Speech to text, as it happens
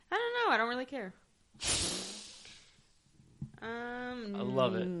I don't really care. I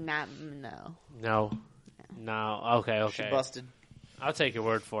love it. No. No. Okay. She busted. I'll take your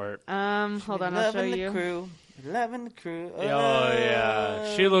word for it. Hold on, I'll show you. Loving the crew. Oh,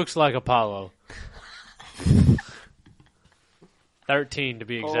 yeah. She looks like Apollo. 13 to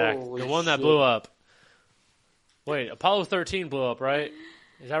be exact. Holy the one that shit. blew up. Wait, Apollo 13 blew up, right?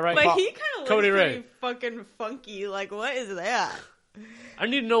 Is that right? But he kind of looks Cody pretty Ray. fucking funky. Like, what is that? I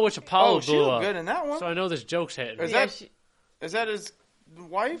need to know which Apollo Oh, she blew looked up. good in that one. So I know this joke's hitting. Is that his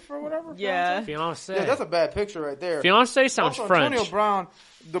wife or whatever? Yeah. Fiance. Yeah, that's a bad picture right there. Fiance sounds also, French. Antonio Brown,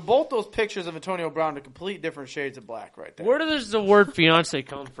 both those pictures of Antonio Brown are complete different shades of black right there. Where does the word fiance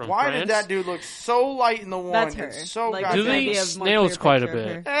come from? Why France? did that dude look so light in the one? That's her. and so Like, goddamn... Do they Maybe a more nails clear quite a picture of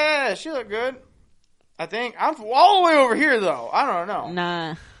bit? her. Yeah, she looked good. I think. I'm all the way over here, though. I don't know.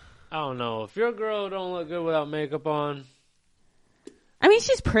 Nah. I don't know. If your girl don't look good without makeup on, I mean,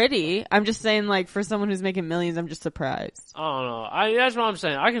 she's pretty. I'm just saying, like, for someone who's making millions, I'm just surprised. I don't know. That's what I'm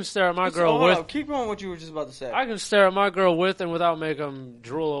saying. I can stare at my Hold girl on, with. keep going what you were just about to say. I can stare at my girl with and without makeup and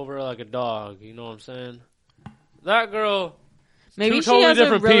drool over her like a dog. You know what I'm saying? That girl, Maybe two she totally has a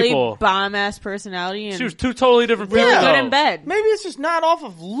different really people. bomb-ass personality and She was two totally different people. really Yeah. good though. in bed. Maybe it's just not off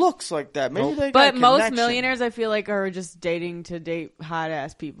of looks like that. Maybe Nope. they got But a most connection. millionaires, I feel like, are just dating to date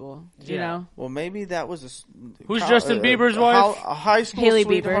hot-ass people. You Yeah. know? Well, maybe that was Who's Justin Bieber's wife? A high school Hailey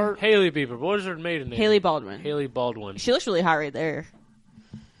Bieber. sweetheart. Haley Bieber. What is her maiden name? Haley Baldwin. Haley Baldwin. She looks really hot right there.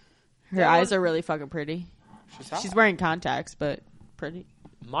 Her eyes are really fucking pretty. She's hot. She's wearing contacts, but pretty.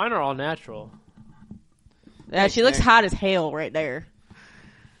 Mine are all natural. Yeah, she looks hot as hell right there.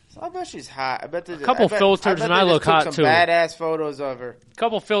 So I bet she's hot. I bet they, couple filters and I look hot, some too. Badass photos of her.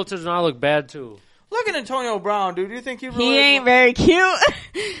 Couple filters and I look bad too. Look at Antonio Brown, dude. Do you think he really He ain't very cute.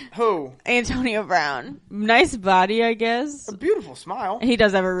 Who? Antonio Brown. Nice body, I guess. A beautiful smile. He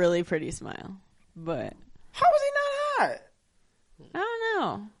does have a really pretty smile. But How is he not hot? I don't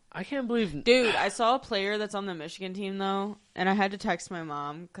know. I can't believe. Dude, I saw a player that's on the Michigan team though, and I had to text my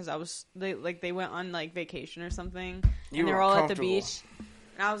mom because they went on like vacation or something, You and they were were all at the uncomfortable. beach,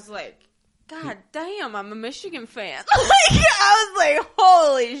 and I was like, God damn, I'm a Michigan fan. Like, I was like,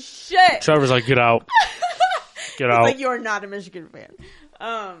 holy shit. Trevor's like, get out. Get He's out. like, you're not a Michigan fan.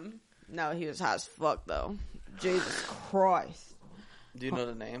 No, he was hot as fuck though. Jesus Christ. Do you know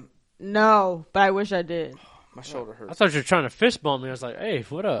the name? No, but I wish I did. My shoulder I hurts. thought you were trying to fist bump me. I was like, hey,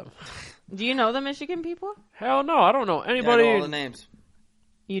 what up? Do you know the Michigan people? Hell no, I don't know Yeah, I anybody. know all the names.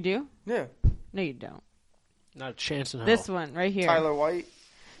 You do? Yeah. No, you don't. Not a chance in hell. This one right here. Tyler White.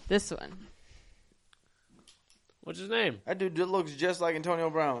 This one. What's his name? That dude looks just like Antonio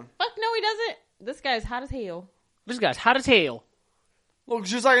Brown. Fuck no, he doesn't. This guy's hot as hell. This guy's hot as hell. Looks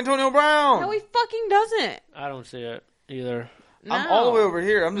just like Antonio Brown. No, he fucking doesn't. I don't see it either. No. I'm all the way over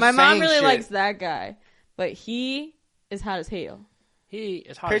here. I'm just My mom saying really shit. likes that guy, but he is hot as hell. He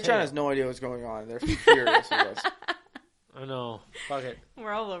is hot as Patreon hell. has no idea what's going on. They're furious with us. I know. Fuck it.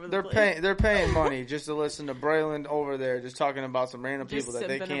 We're all over the They're place. They're paying money just to listen to Braylon over there, just talking about some random Just people that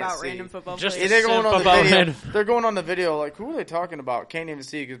they simping can't about see. random football Just Yeah, players. they're going on the Simp about video. random- They're going on the video like, who are they talking about? Can't even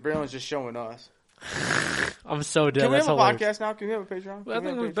see because Braylon's just showing us. I'm so dead. Can we That's have a hilarious. podcast now? Can we have a Patreon? I Can we think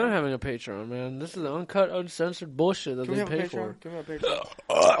have a we've been Patreon? having a Patreon, man. This is the uncut, uncensored bullshit that Can we they have a pay Patreon? for. Can we have a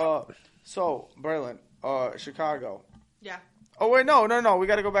Patreon? So, Braylon, Chicago. Yeah. Oh wait, no. We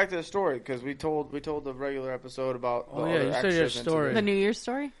got to go back to the story because we told the regular episode about. Oh, the yeah, other you said your extras story. into The New Year's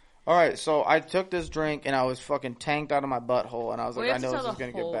story? All right, so I took this drink and I was fucking tanked out of my butthole, and I was We like, I have to know tell this is the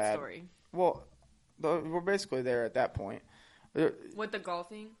gonna get whole bad. story. Well, we're basically there at that point. With the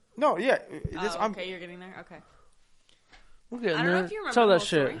golfing? No, yeah, Okay, you're getting there? Okay. We're getting I don't know there. if you remember Tell the that whole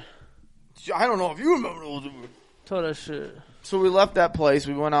shit. story. I don't know if you remember those. Tell that shit. So we left that place.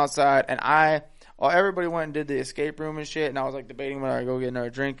 We went outside, and everybody went and did the escape room and shit. And I was like debating whether I go get another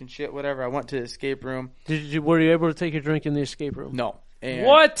drink and shit, whatever. I went to the escape room. Were you able to take your drink in the escape room? No, and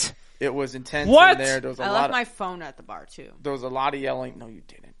What? It was intense What? in there. There was a I lot. left my phone at the bar, too. There was a lot of yelling. No, you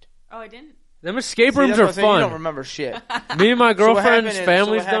didn't. Oh, I didn't? Them escape See, rooms that's are what I'm saying. You don't fun. remember shit. Me and my So what girlfriend's happened is-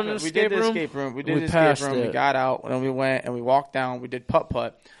 family's so what done an happened, escape room. We did the escape room. We did We the passed escape room. it. We got out, and we went, and we walked down. We did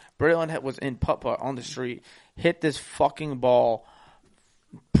putt-putt. Braylon was in putt-putt on the street. Hit this fucking ball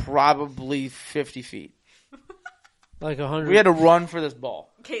probably 50 feet. Like 100. We had to run for this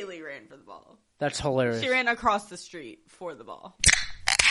ball. Kaylee ran for the ball. That's hilarious. She ran across the street for the ball.